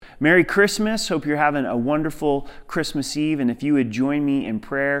Merry Christmas. Hope you're having a wonderful Christmas Eve. And if you would join me in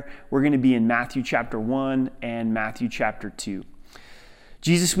prayer, we're going to be in Matthew chapter 1 and Matthew chapter 2.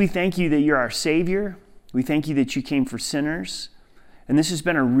 Jesus, we thank you that you're our Savior. We thank you that you came for sinners. And this has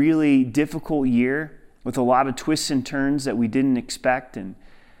been a really difficult year with a lot of twists and turns that we didn't expect. And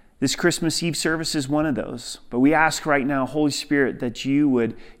this Christmas Eve service is one of those. But we ask right now, Holy Spirit, that you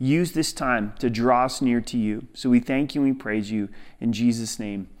would use this time to draw us near to you. So we thank you and we praise you. In Jesus'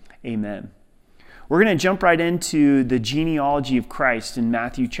 name, amen. We're going to jump right into the genealogy of Christ in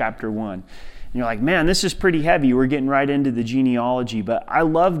Matthew chapter 1. And you're like, man, this is pretty heavy. We're getting right into the genealogy. But I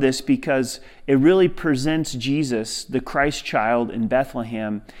love this because it really presents Jesus, the Christ child in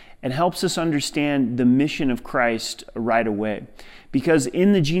Bethlehem, and helps us understand the mission of Christ right away. Because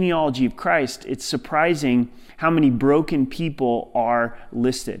in the genealogy of Christ, it's surprising how many broken people are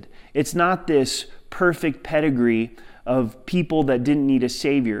listed. It's not this perfect pedigree of people that didn't need a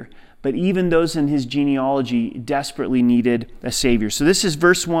Savior, but even those in his genealogy desperately needed a Savior. So this is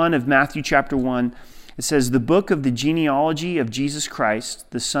verse 1 of Matthew chapter 1. It says, "The book of the genealogy of Jesus Christ,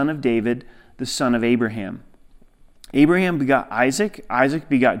 the son of David, the son of Abraham. Abraham begot Isaac, Isaac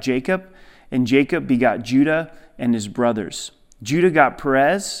begot Jacob, and Jacob begot Judah and his brothers. Judah got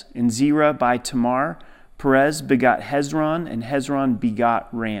Perez and Zerah by Tamar. Perez begot Hezron, and Hezron begot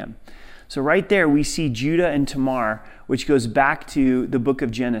Ram." So right there we see Judah and Tamar, which goes back to the book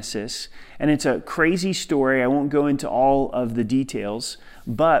of Genesis. And it's a crazy story. I won't go into all of the details,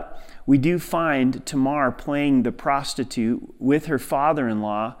 but we do find Tamar playing the prostitute with her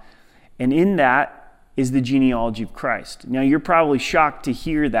father-in-law, and in that is the genealogy of Christ. Now you're probably shocked to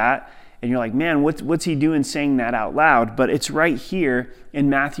hear that, and you're like, man, what's he doing saying that out loud? But it's right here in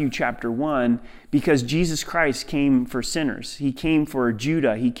Matthew chapter 1 because Jesus Christ came for sinners. He came for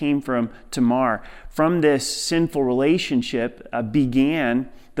Judah. He came from Tamar. From this sinful relationship began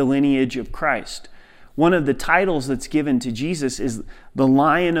the lineage of Christ. One of the titles that's given to Jesus is the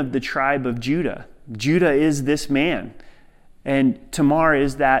Lion of the tribe of Judah. Judah is this man. And Tamar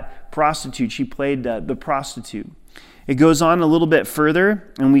is that prostitute. She played the prostitute. It goes on a little bit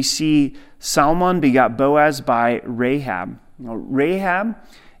further, and we see Salmon begot Boaz by Rahab. Now, Rahab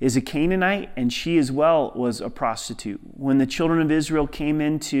is a Canaanite, and she as well was a prostitute. When the children of Israel came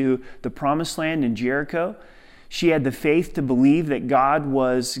into the promised land in Jericho, she had the faith to believe that God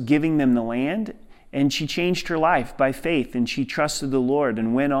was giving them the land, and she changed her life by faith, and she trusted the Lord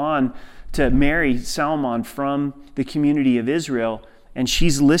and went on to marry Salmon from the community of Israel, and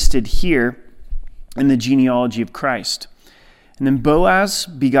she's listed here in the genealogy of Christ. And then Boaz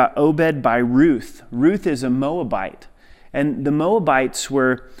begot Obed by Ruth. Ruth is a Moabite. And the Moabites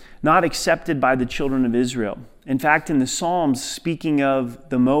were not accepted by the children of Israel. In fact, in the Psalms, speaking of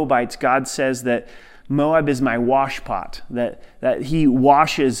the Moabites, God says that Moab is my washpot, that he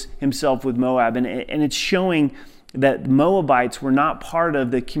washes himself with Moab. And it's showing that Moabites were not part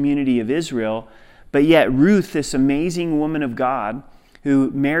of the community of Israel, but yet Ruth, this amazing woman of God,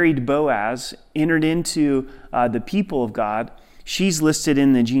 who married Boaz, entered into the people of God, she's listed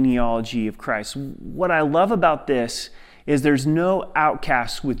in the genealogy of Christ. What I love about this is there's no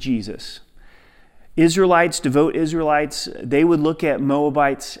outcasts with Jesus. Israelites, devout Israelites, they would look at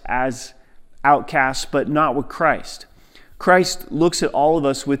Moabites as outcasts, but not with Christ. Christ looks at all of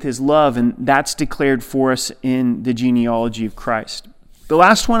us with his love, and that's declared for us in the genealogy of Christ. The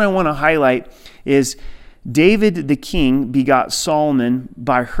last one I want to highlight is David the king begot Solomon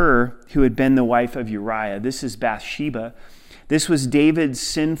by her who had been the wife of Uriah. This is Bathsheba. This was David's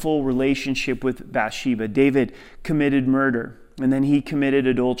sinful relationship with Bathsheba. David committed murder, and then he committed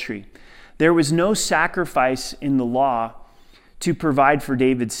adultery. There was no sacrifice in the law to provide for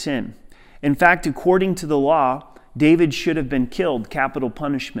David's sin. In fact, according to the law, David should have been killed, capital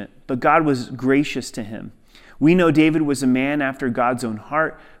punishment, but God was gracious to him. We know David was a man after God's own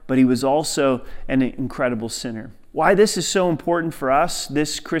heart, but he was also an incredible sinner. Why this is so important for us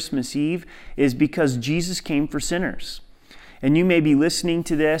this Christmas Eve is because Jesus came for sinners. And you may be listening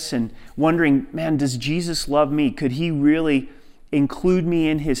to this and wondering, man, does Jesus love me? Could he really include me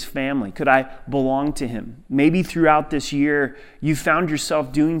in his family? Could I belong to him? Maybe throughout this year, you found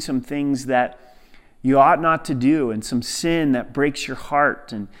yourself doing some things that you ought not to do, and some sin that breaks your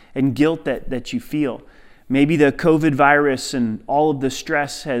heart and guilt that you feel. Maybe the COVID virus and all of the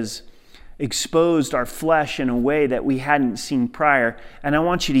stress has exposed our flesh in a way that we hadn't seen prior. And I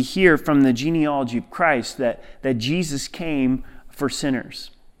want you to hear from the genealogy of Christ that Jesus came for sinners.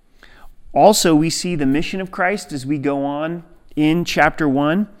 Also, we see the mission of Christ as we go on in chapter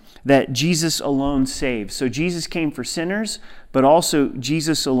 1, that Jesus alone saves. So Jesus came for sinners, but also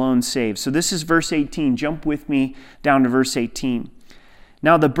Jesus alone saves. So this is verse 18. Jump with me down to verse 18.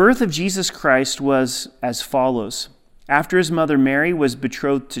 Now the birth of Jesus Christ was as follows. After his mother Mary was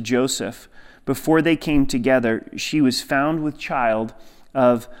betrothed to Joseph, before they came together, she was found with child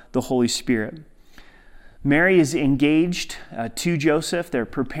of the Holy Spirit. Mary is engaged to Joseph. They're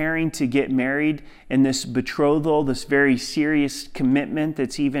preparing to get married in this betrothal, this very serious commitment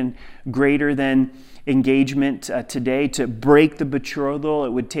that's even greater than engagement today. To break the betrothal,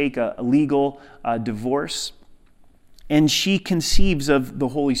 it would take a legal divorce. And she conceives of the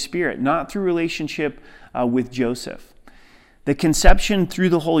Holy Spirit, not through relationship with Joseph. The conception through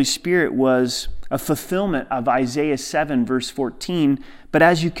the Holy Spirit was a fulfillment of Isaiah 7, verse 14. But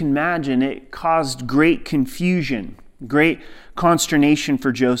as you can imagine, it caused great confusion, great consternation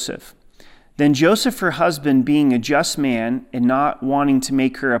for Joseph. Then Joseph, her husband, being a just man and not wanting to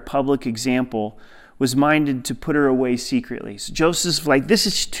make her a public example, was minded to put her away secretly. So Joseph's like, this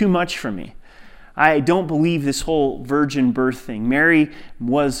is too much for me. I don't believe this whole virgin birth thing. Mary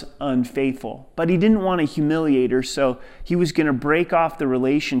was unfaithful, but he didn't want to humiliate her, so he was going to break off the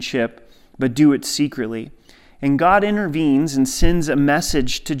relationship, but do it secretly. And God intervenes and sends a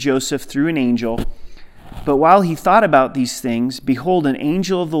message to Joseph through an angel. But while he thought about these things, behold, an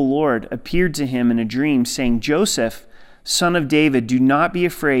angel of the Lord appeared to him in a dream, saying, Joseph, son of David, do not be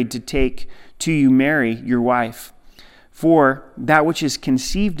afraid to take to you Mary, your wife. For that which is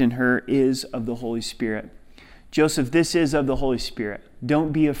conceived in her is of the Holy Spirit. Joseph, this is of the Holy Spirit.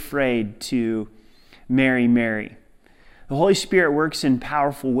 Don't be afraid to marry Mary. The Holy Spirit works in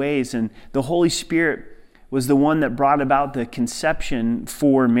powerful ways, and the Holy Spirit was the one that brought about the conception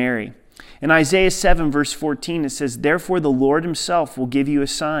for Mary. In Isaiah 7, verse 14, it says, Therefore the Lord himself will give you a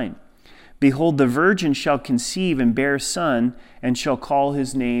sign. Behold, the virgin shall conceive and bear a son, and shall call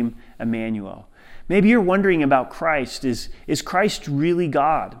his name Emmanuel. Maybe you're wondering about Christ. Is Christ really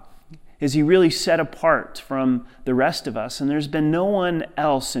God? Is he really set apart from the rest of us? And there's been no one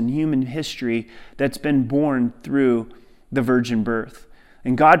else in human history that's been born through the virgin birth.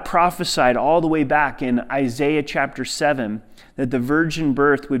 And God prophesied all the way back in Isaiah chapter 7 that the virgin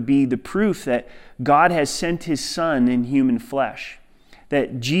birth would be the proof that God has sent his Son in human flesh.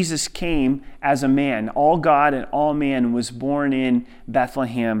 That Jesus came as a man, all God and all man, was born in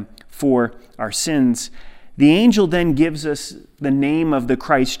Bethlehem for our sins. The angel then gives us the name of the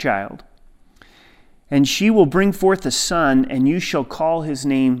Christ child. And she will bring forth a son, and you shall call his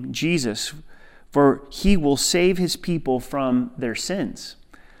name Jesus, for he will save his people from their sins.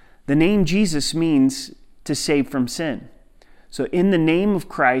 The name Jesus means to save from sin. So in the name of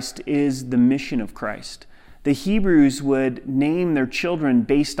Christ is the mission of Christ. The Hebrews would name their children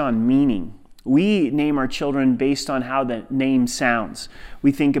based on meaning. We name our children based on how the name sounds.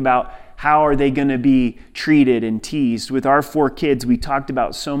 We think about how are they going to be treated and teased. With our 4 kids, we talked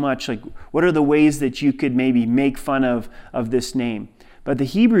about so much, like what are the ways that you could maybe make fun of this name. But the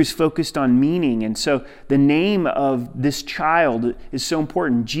Hebrews focused on meaning, and so the name of this child is so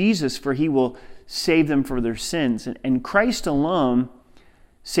important. Jesus, for he will save them for their sins. And Christ alone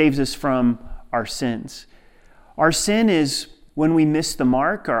saves us from our sins. Our sin is when we miss the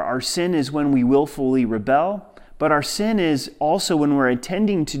mark. Our sin is when we willfully rebel. But our sin is also when we're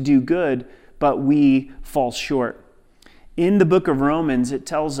intending to do good, but we fall short. In the book of Romans, it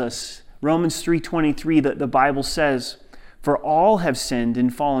tells us, Romans 3:23, that the Bible says, For all have sinned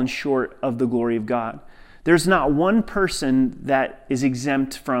and fallen short of the glory of God. There's not one person that is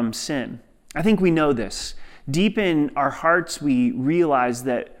exempt from sin. I think we know this. Deep in our hearts, we realize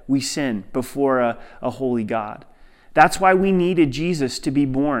that we sin before a holy God. That's why we needed Jesus to be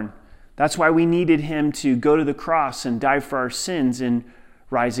born. That's why we needed him to go to the cross and die for our sins and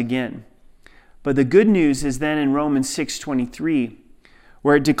rise again. But the good news is then in Romans 6:23,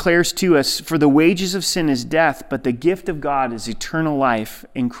 where it declares to us, For the wages of sin is death, but the gift of God is eternal life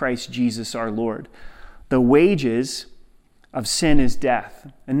in Christ Jesus our Lord. The wages of sin is death.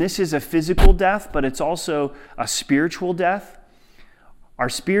 And this is a physical death, but it's also a spiritual death. Our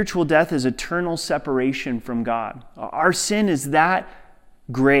spiritual death is eternal separation from God. Our sin is that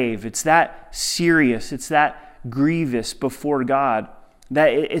grave, it's that serious, it's that grievous before God, that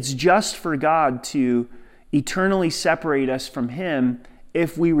it's just for God to eternally separate us from him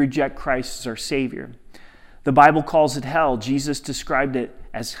if we reject Christ as our Savior. The Bible calls it hell. Jesus described it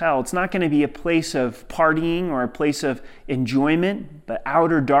as hell. It's not going to be a place of partying or a place of enjoyment, but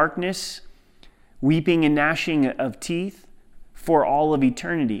outer darkness, weeping and gnashing of teeth for all of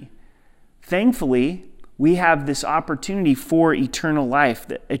eternity. Thankfully, we have this opportunity for eternal life.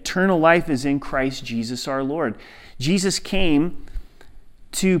 The eternal life is in Christ Jesus our Lord. Jesus came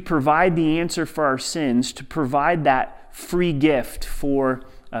to provide the answer for our sins, to provide that free gift for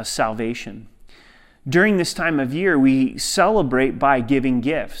salvation. During this time of year, we celebrate by giving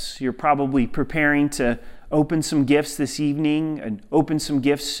gifts. You're probably preparing to open some gifts this evening and open some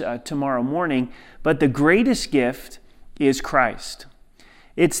gifts tomorrow morning. But the greatest gift is Christ.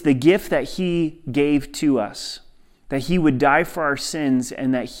 It's the gift that He gave to us, that He would die for our sins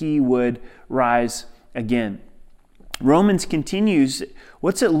and that He would rise again. Romans continues,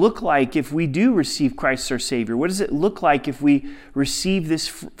 what's it look like if we do receive Christ our Savior? What does it look like if we receive this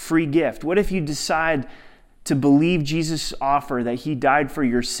free gift? What if you decide to believe Jesus' offer that He died for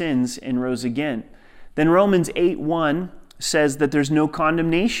your sins and rose again? Then Romans 8:1 says that there's no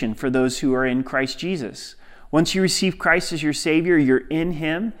condemnation for those who are in Christ Jesus. Once you receive Christ as your Savior, you're in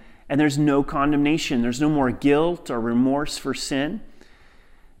Him, and there's no condemnation. There's no more guilt or remorse for sin.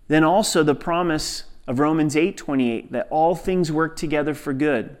 Then also the promise of Romans 8:28, that all things work together for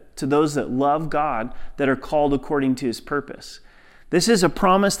good to those that love God, that are called according to His purpose. This is a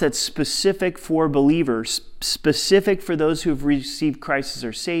promise that's specific for believers, specific for those who have received Christ as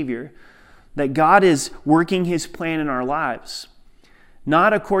their Savior, that God is working His plan in our lives,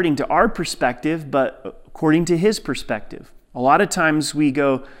 not according to our perspective, but according to His perspective. A lot of times we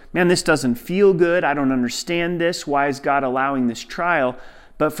go, man, this doesn't feel good. I don't understand this. Why is God allowing this trial?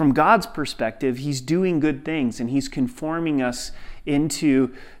 But from God's perspective, He's doing good things and He's conforming us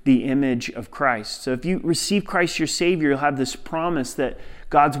into the image of Christ. So if you receive Christ your Savior, you'll have this promise that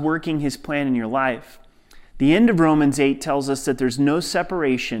God's working His plan in your life. The end of Romans 8 tells us that there's no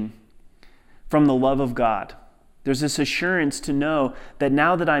separation from the love of God. There's this assurance to know that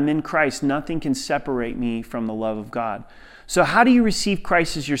now that I'm in Christ, nothing can separate me from the love of God. So how do you receive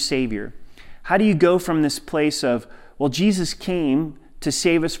Christ as your Savior? How do you go from this place of, well, Jesus came to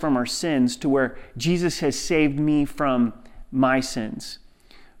save us from our sins, to where Jesus has saved me from my sins?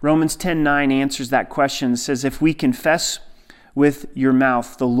 Romans 10:9 answers that question. It says, if we confess with your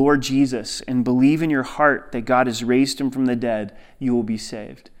mouth the Lord Jesus and believe in your heart that God has raised Him from the dead, you will be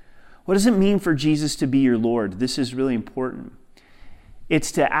saved. What does it mean for Jesus to be your Lord? This is really important.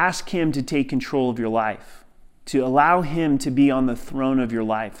 It's to ask Him to take control of your life, to allow Him to be on the throne of your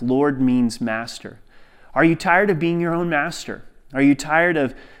life. Lord means master. Are you tired of being your own master? Are you tired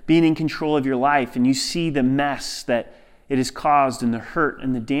of being in control of your life and you see the mess that it has caused and the hurt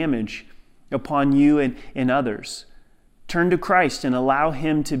and the damage upon you and others? Turn to Christ and allow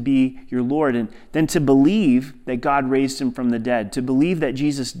Him to be your Lord, and then to believe that God raised Him from the dead, to believe that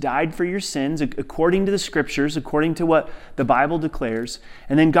Jesus died for your sins according to the Scriptures, according to what the Bible declares,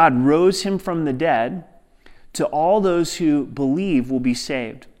 and then God rose Him from the dead. To all those who believe will be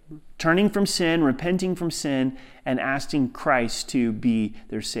saved, turning from sin, repenting from sin, and asking Christ to be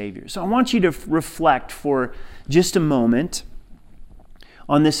their Savior. So I want you to reflect for just a moment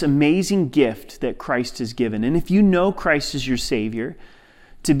on this amazing gift that Christ has given. And if you know Christ as your Savior,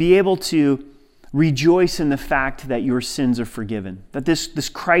 to be able to rejoice in the fact that your sins are forgiven, that this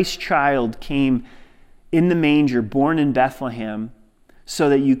Christ child came in the manger, born in Bethlehem, so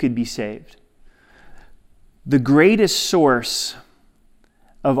that you could be saved. The greatest source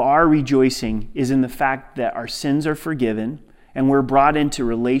of our rejoicing is in the fact that our sins are forgiven and we're brought into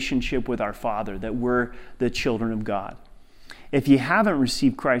relationship with our Father, that we're the children of God. If you haven't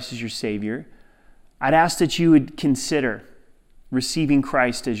received Christ as your Savior, I'd ask that you would consider receiving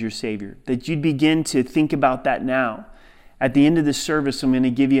Christ as your Savior, that you'd begin to think about that now. At the end of this service, I'm going to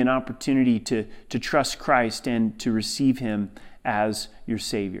give you an opportunity to trust Christ and to receive Him as your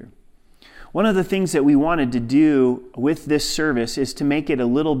Savior. One of the things that we wanted to do with this service is to make it a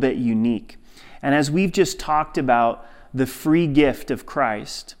little bit unique. And as we've just talked about the free gift of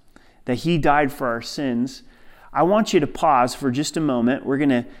Christ, that He died for our sins, I want you to pause for just a moment. We're going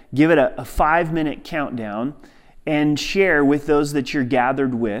to give it a 5-minute countdown and share with those that you're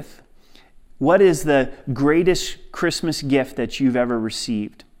gathered with, what is the greatest Christmas gift that you've ever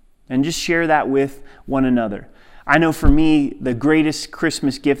received? And just share that with one another. I know for me, the greatest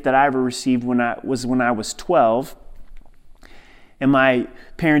Christmas gift that I ever received when I was 12. And my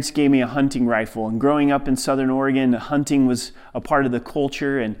parents gave me a hunting rifle. And growing up in Southern Oregon, hunting was a part of the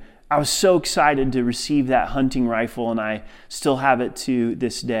culture. And I was so excited to receive that hunting rifle, and I still have it to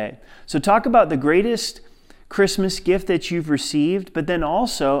this day. So talk about the greatest Christmas gift that you've received, but then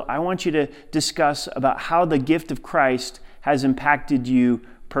also I want you to discuss about how the gift of Christ has impacted you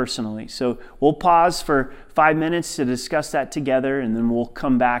personally. So we'll pause for 5 minutes to discuss that together, and then we'll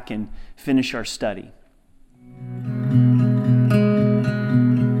come back and finish our study.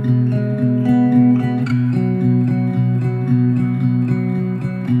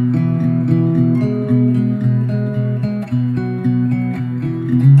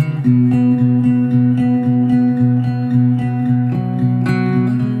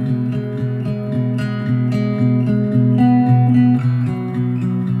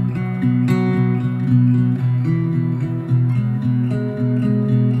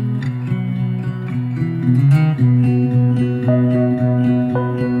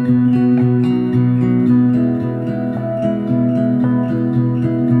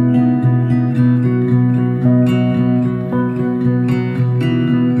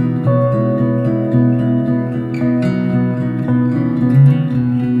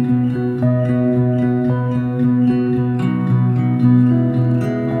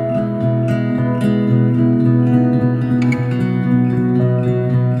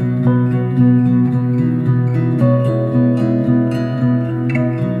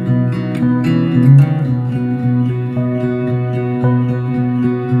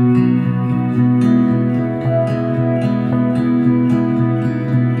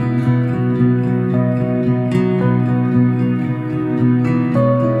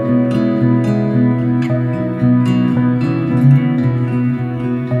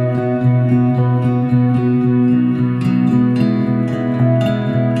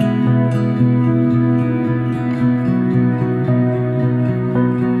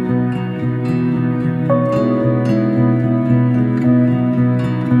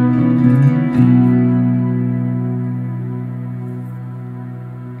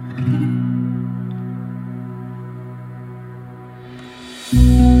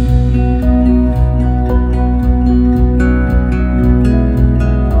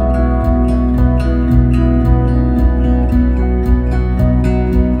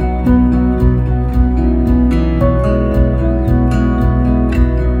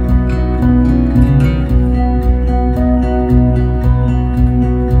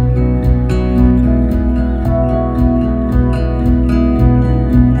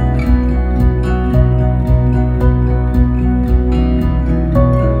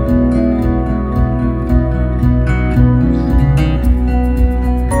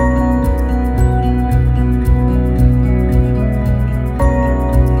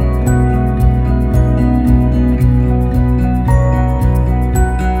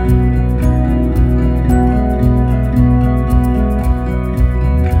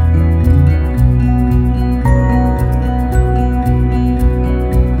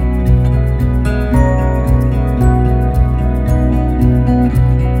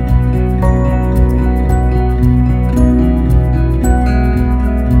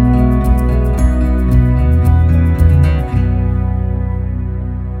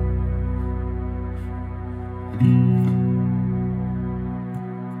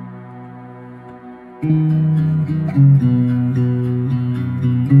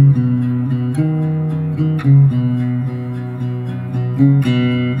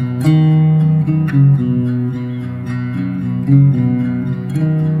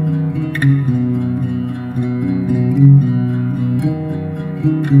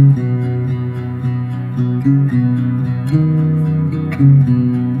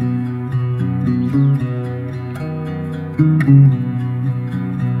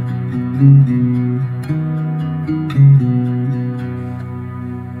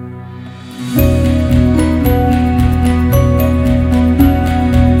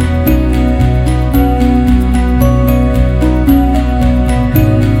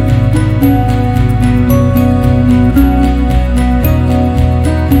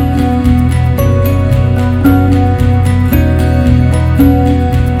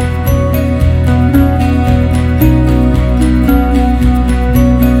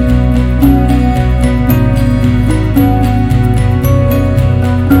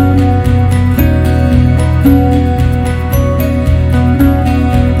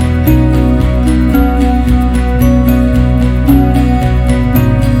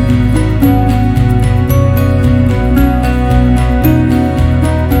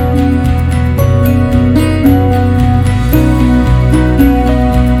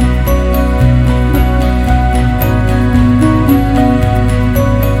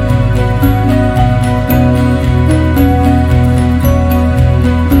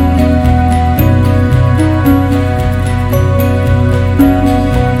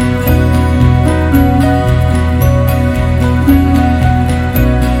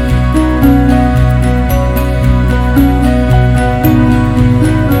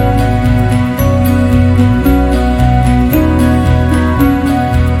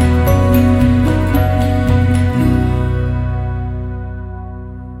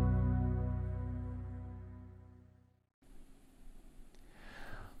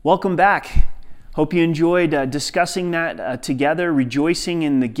 Welcome back. Hope you enjoyed discussing that together, rejoicing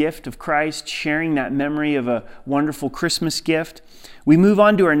in the gift of Christ, sharing that memory of a wonderful Christmas gift. We move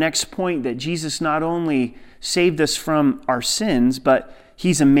on to our next point, that Jesus not only saved us from our sins, but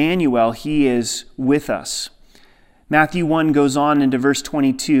He's Emmanuel. He is with us. Matthew 1 goes on into verse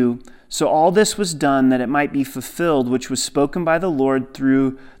 22. So all this was done that it might be fulfilled, which was spoken by the Lord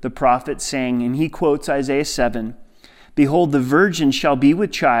through the prophet, saying, and he quotes Isaiah 7, Behold, the virgin shall be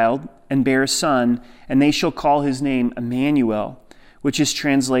with child and bear a son, and they shall call his name Emmanuel, which is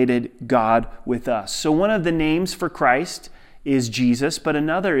translated God with us. So one of the names for Christ is Jesus, but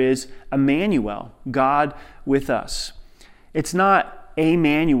another is Emmanuel, God with us. It's not a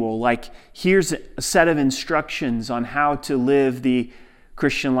manual, like here's a set of instructions on how to live the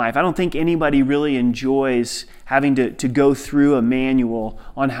Christian life. I don't think anybody really enjoys having to go through a manual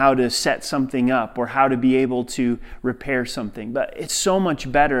on how to set something up or how to be able to repair something. But it's so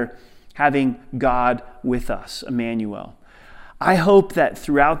much better having God with us, Emmanuel. I hope that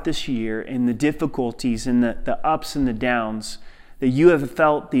throughout this year, in the difficulties and the ups and the downs, that you have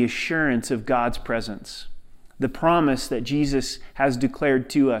felt the assurance of God's presence, the promise that Jesus has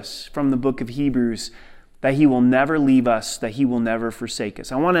declared to us from the book of Hebrews, that He will never leave us, that He will never forsake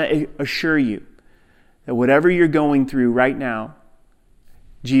us. I want to assure you that whatever you're going through right now,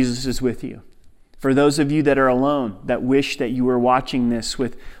 Jesus is with you. For those of you that are alone, that wish that you were watching this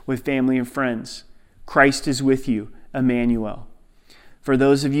with family and friends, Christ is with you, Emmanuel. For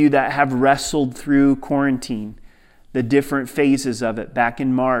those of you that have wrestled through quarantine, the different phases of it back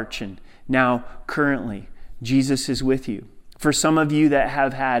in March and now currently, Jesus is with you. For some of you that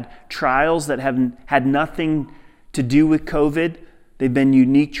have had trials that have had nothing to do with COVID, they've been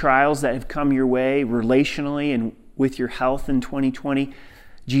unique trials that have come your way relationally and with your health in 2020,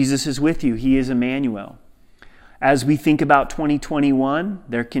 Jesus is with you. He is Emmanuel. As we think about 2021,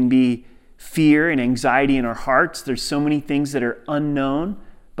 there can be fear and anxiety in our hearts. There's so many things that are unknown,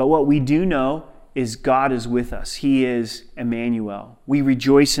 but what we do know is God is with us. He is Emmanuel. We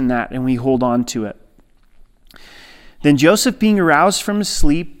rejoice in that and we hold on to it. Then Joseph, being aroused from his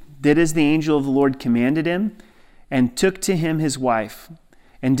sleep, did as the angel of the Lord commanded him, and took to him his wife,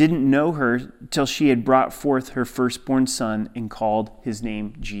 and didn't know her till she had brought forth her firstborn son and called his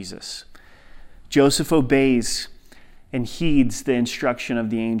name Jesus. Joseph obeys and heeds the instruction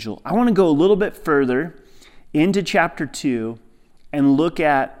of the angel. I want to go a little bit further into chapter 2 and look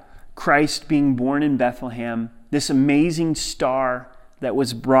at Christ being born in Bethlehem, this amazing star that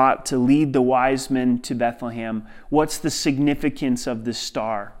was brought to lead the wise men to Bethlehem. What's the significance of this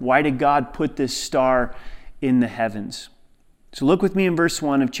star? Why did God put this star in the heavens? So look with me in verse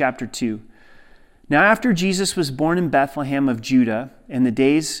 1 of chapter 2. Now after Jesus was born in Bethlehem of Judah in the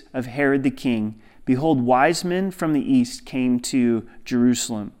days of Herod the king, behold, wise men from the east came to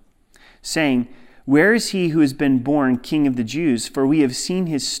Jerusalem, saying, where is he who has been born King of the Jews? For we have seen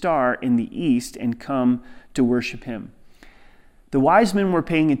his star in the east and come to worship him. The wise men were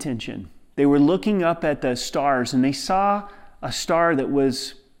paying attention. They were looking up at the stars, and they saw a star that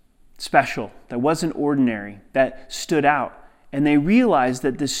was special, that wasn't ordinary, that stood out. And they realized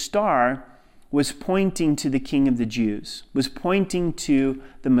that this star was pointing to the King of the Jews, was pointing to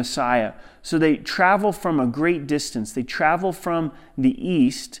the Messiah. So they travel from a great distance. They travel from the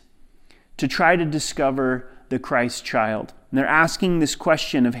east to try to discover the Christ child. And they're asking this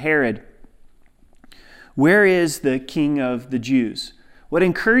question of Herod, where is the King of the Jews? What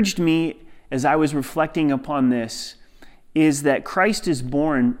encouraged me as I was reflecting upon this is that Christ is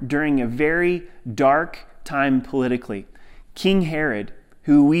born during a very dark time politically. King Herod,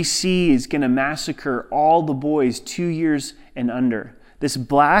 who we see is going to massacre all the boys 2 years and under. This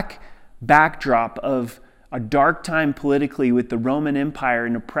black backdrop of a dark time politically with the Roman Empire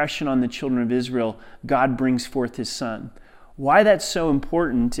and oppression on the children of Israel, God brings forth his son. Why that's so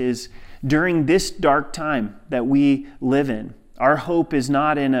important is during this dark time that we live in, our hope is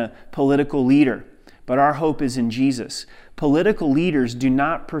not in a political leader, but our hope is in Jesus. Political leaders do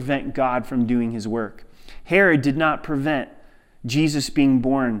not prevent God from doing his work. Herod did not prevent Jesus being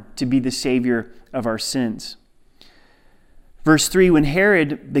born to be the Savior of our sins. Verse 3, when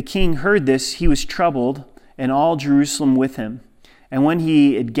Herod the king heard this, he was troubled, and all Jerusalem with him. And when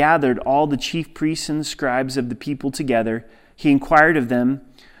he had gathered all the chief priests and the scribes of the people together, he inquired of them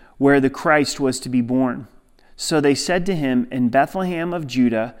where the Christ was to be born. So they said to him, in Bethlehem of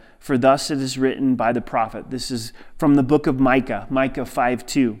Judah, for thus it is written by the prophet. This is from the book of Micah, Micah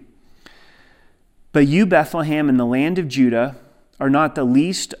 5:2. But you, Bethlehem, in the land of Judah, are not the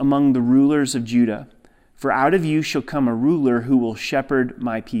least among the rulers of Judah, for out of you shall come a ruler who will shepherd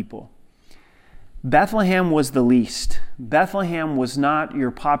my people. Bethlehem was the least. Bethlehem was not your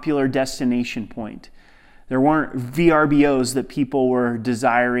popular destination point. There weren't VRBOs that people were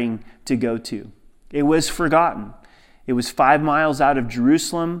desiring to go to. It was forgotten. It was 5 miles out of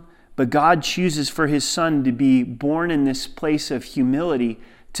Jerusalem, but God chooses for his son to be born in this place of humility,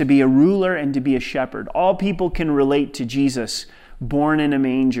 to be a ruler and to be a shepherd. All people can relate to Jesus, born in a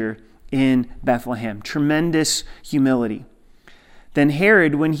manger in Bethlehem. Tremendous humility. Then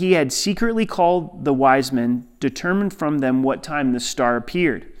Herod, when he had secretly called the wise men, determined from them what time the star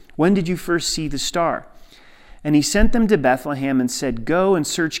appeared. When did you first see the star? And he sent them to Bethlehem and said, go and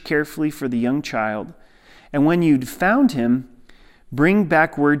search carefully for the young child. And when you'd found him, bring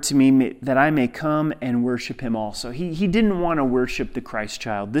back word to me that I may come and worship him also. He didn't want to worship the Christ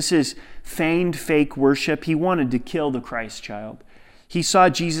child. This is feigned fake worship. He wanted to kill the Christ child. He saw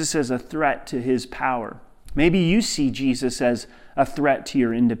Jesus as a threat to his power. Maybe you see Jesus as a threat to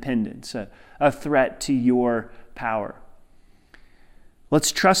your independence, a threat to your power.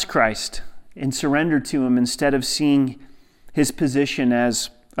 Let's trust Christ and surrender to him instead of seeing his position as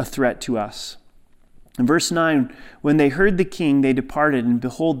a threat to us. In verse 9, when they heard the king, they departed, and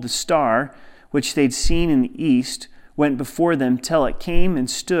behold, the star, which they'd seen in the east, went before them till it came and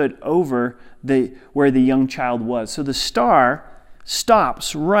stood over where the young child was. So the star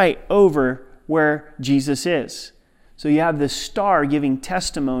stops right over where Jesus is. So you have this star giving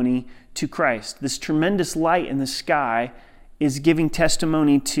testimony to Christ. This tremendous light in the sky is giving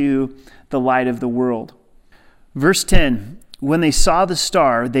testimony to the light of the world. Verse 10, when they saw the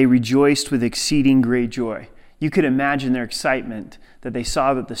star, they rejoiced with exceeding great joy. You could imagine their excitement that they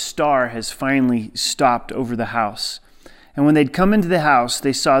saw that the star has finally stopped over the house. And when they'd come into the house,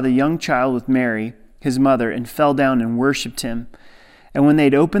 they saw the young child with Mary, his mother, and fell down and worshipped him. And when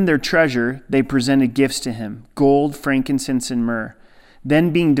they'd opened their treasure, they presented gifts to him, gold, frankincense, and myrrh.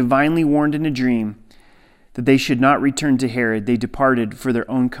 Then, being divinely warned in a dream that they should not return to Herod, they departed for their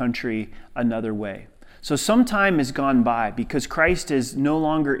own country another way. So some time has gone by because Christ is no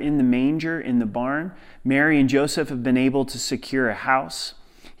longer in the manger, in the barn. Mary and Joseph have been able to secure a house.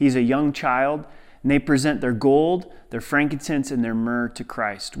 He's a young child, and they present their gold, their frankincense, and their myrrh to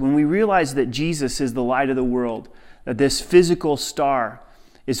Christ. When we realize that Jesus is the light of the world, that this physical star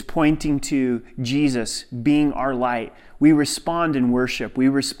is pointing to Jesus being our light, we respond in worship. We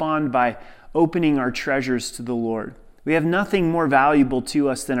respond by opening our treasures to the Lord. We have nothing more valuable to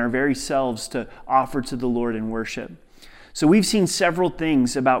us than our very selves to offer to the Lord in worship. So we've seen several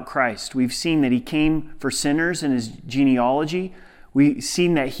things about Christ. We've seen that he came for sinners in his genealogy. We've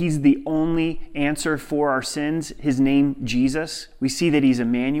seen that he's the only answer for our sins, his name, Jesus. We see that he's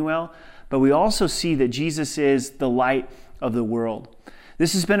Emmanuel. But we also see that Jesus is the light of the world.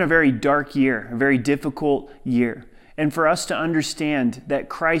 This has been a very dark year, a very difficult year. and for us to understand that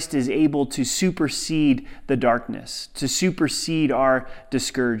Christ is able to supersede the darkness, to supersede our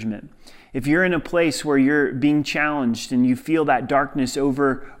discouragement. If you're in a place where you're being challenged and you feel that darkness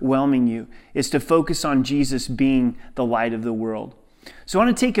overwhelming you, it's to focus on Jesus being the light of the world. So I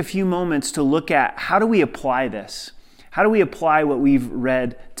want to take a few moments to look at how do we apply this? How do we apply what we've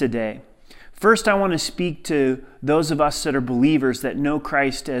read today? First, I want to speak to those of us that are believers that know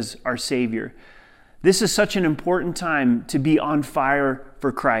Christ as our Savior. This is such an important time to be on fire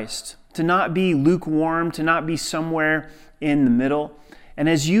for Christ, to not be lukewarm, to not be somewhere in the middle. And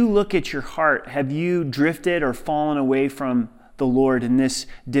as you look at your heart, have you drifted or fallen away from the Lord in this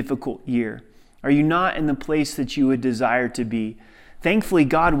difficult year? Are you not in the place that you would desire to be? Thankfully,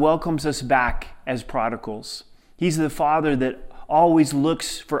 God welcomes us back as prodigals. He's the Father that always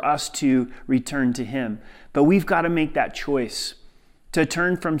looks for us to return to Him. But we've got to make that choice to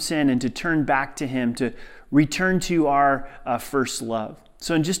turn from sin and to turn back to Him, to return to our first love.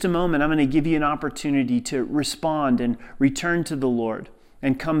 So in just a moment, I'm going to give you an opportunity to respond and return to the Lord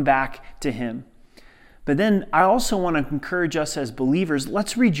and come back to Him. But then I also want to encourage us as believers,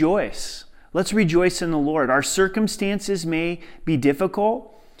 let's rejoice. Let's rejoice in the Lord. Our circumstances may be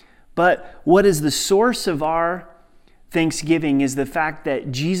difficult, but what is the source of our thanksgiving is the fact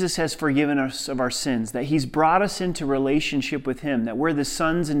that Jesus has forgiven us of our sins, that He's brought us into relationship with Him, that we're the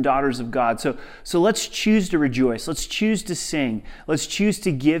sons and daughters of God. So let's choose to rejoice. Let's choose to sing. Let's choose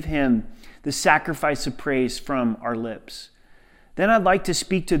to give Him the sacrifice of praise from our lips. Then I'd like to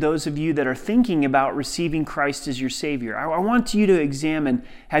speak to those of you that are thinking about receiving Christ as your Savior. I want you to examine,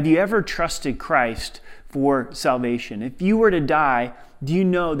 have you ever trusted Christ for salvation? If you were to die, do you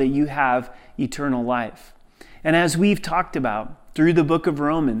know that you have eternal life? And as we've talked about through the book of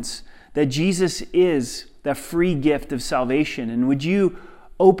Romans, that Jesus is the free gift of salvation. And would you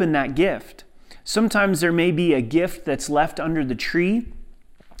open that gift? Sometimes there may be a gift that's left under the tree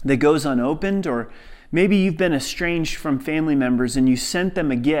that goes unopened, or maybe you've been estranged from family members and you sent them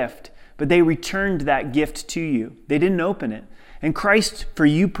a gift, but they returned that gift to you. They didn't open it. And Christ, for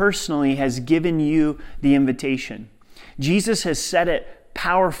you personally, has given you the invitation. Jesus has said it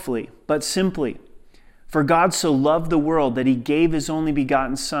powerfully, but simply. For God so loved the world that He gave His only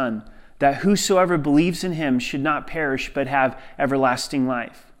begotten Son, that whosoever believes in Him should not perish but have everlasting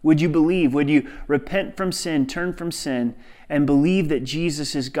life. Would you believe? Would you repent from sin, turn from sin, and believe that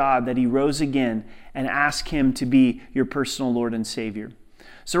Jesus is God, that He rose again, and ask Him to be your personal Lord and Savior?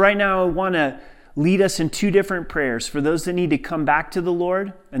 So right now I want to lead us in two different prayers for those that need to come back to the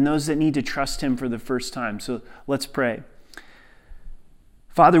Lord and those that need to trust Him for the first time. So let's pray.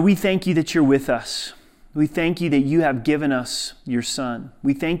 Father, we thank You that You're with us. We thank You that You have given us Your Son.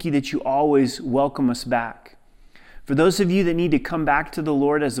 We thank You that You always welcome us back. For those of you that need to come back to the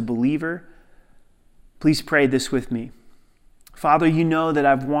Lord as a believer, please pray this with me. Father, You know that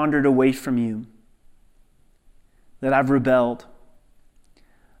I've wandered away from You, that I've rebelled.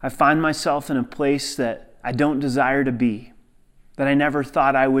 I find myself in a place that I don't desire to be, that I never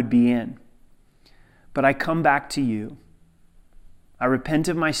thought I would be in. But I come back to You. I repent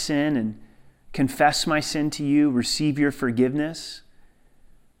of my sin and confess my sin to You, receive Your forgiveness,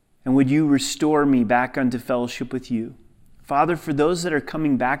 and would You restore me back unto fellowship with You. Father, for those that are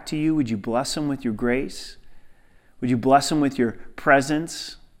coming back to You, would You bless them with Your grace? Would You bless them with Your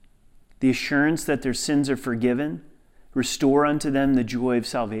presence, the assurance that their sins are forgiven? Restore unto them the joy of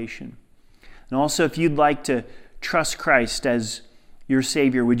salvation. And also, if you'd like to trust Christ as your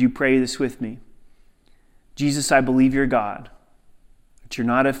Savior, would you pray this with me? Jesus, I believe You're God, that You're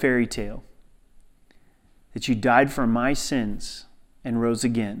not a fairy tale, that You died for my sins and rose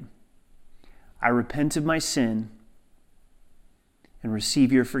again. I repent of my sin and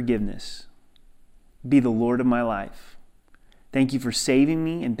receive Your forgiveness. Be the Lord of my life. Thank You for saving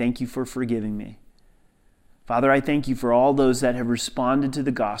me, and thank You for forgiving me. Father, I thank You for all those that have responded to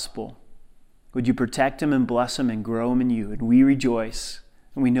the gospel. Would You protect them and bless them and grow them in You? And we rejoice,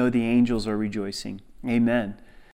 and we know the angels are rejoicing. Amen.